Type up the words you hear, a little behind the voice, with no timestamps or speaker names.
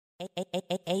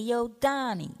Ayo,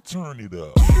 Donnie. Turn it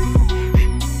up.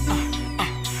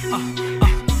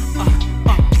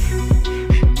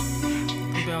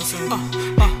 I'm down some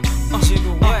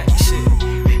jiggle whack shit.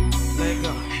 Let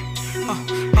go.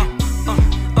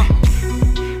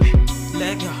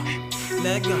 Let go.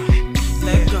 Let go.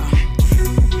 Let go.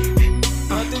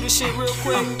 Run through this shit real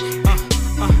quick.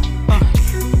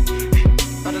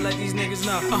 About to let these niggas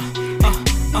know.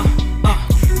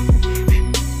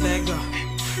 Let go.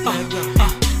 Let go.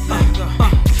 Let go.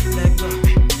 Let go.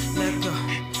 Let go.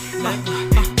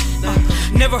 Let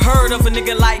go. Never heard of a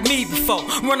nigga like me before.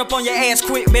 Run up on your ass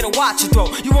quick, better watch your throw.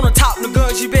 You wanna top the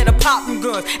guns, you better pop them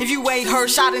guns. If you ain't heard,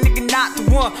 shot a nigga not the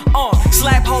one.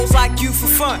 Slap hoes like you for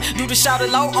fun. Do the shout it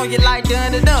low on your like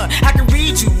done and done. I can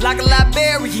read you like a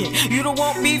librarian. You don't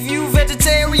want beef, you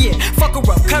vegetarian. Fuck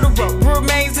her up, cut her up.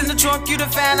 Remains in the trunk, you done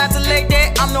found out to lay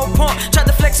that. I'm no punk. Tried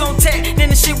to flex on tech, then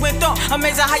the shit went on.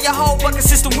 Amazing how your whole fucking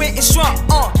system went and shrunk.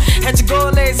 Had your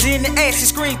gold legs in the ass, your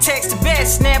screen text the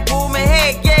best. Snap, pull my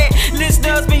head, yeah.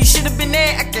 Listeners, me, you should've been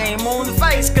there. I came on the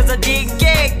face, cause I did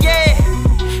gag, yeah.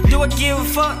 Do I give a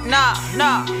fuck? Nah,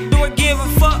 nah. Do I give a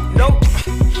fuck? Nope.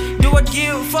 Do I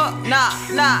give a fuck? Nah,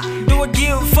 nah. Do I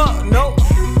give a fuck? Nope.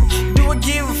 Do I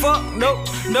give a fuck? Nope,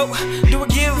 nope. Do I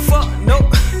give a fuck?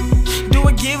 Nope. Do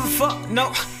I give a fuck?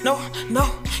 No, no, no.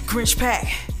 Grinch pack.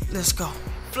 Let's go.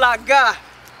 Fly guy.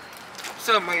 What's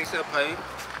up, man? What's up, hey?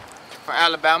 From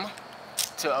Alabama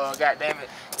to goddammit,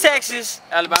 Texas,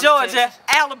 Alabama, Georgia, Texas.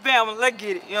 Alabama. Let's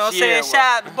get it. You know what I'm Yeah, saying? well.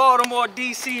 Shout out to Baltimore,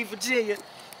 DC, Virginia.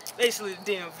 Basically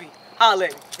the DMV. Holla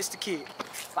at me. It's the kid.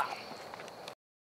 Bye.